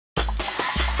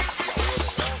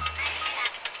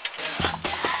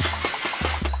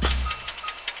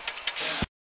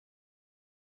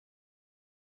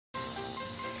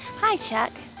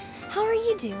Chuck. How are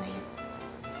you doing?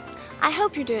 I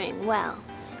hope you're doing well.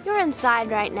 You're inside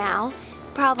right now,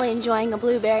 probably enjoying a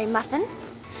blueberry muffin,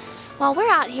 while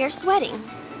we're out here sweating,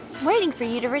 waiting for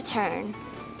you to return.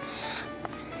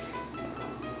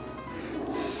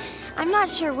 I'm not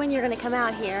sure when you're going to come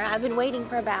out here. I've been waiting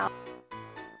for about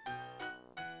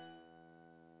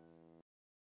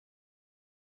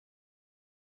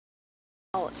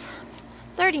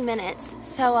 30 minutes,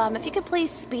 so if you could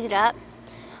please speed it up,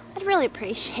 I'd really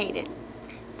appreciate it.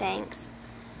 Thanks.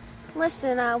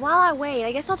 Listen, while I wait,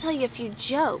 I guess I'll tell you a few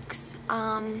jokes.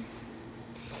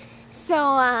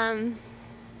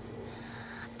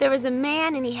 There was a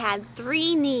man and he had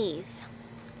 3 knees.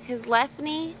 His left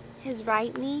knee, his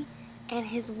right knee, and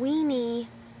his weenie.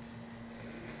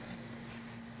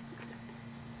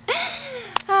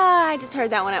 I just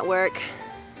heard that one at work.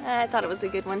 I thought it was a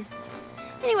good one.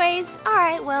 Anyways,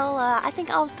 alright, well, I think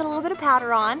I'll put a little bit of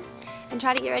powder on and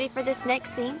try to get ready for this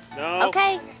next scene. No.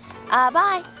 Okay,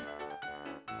 bye.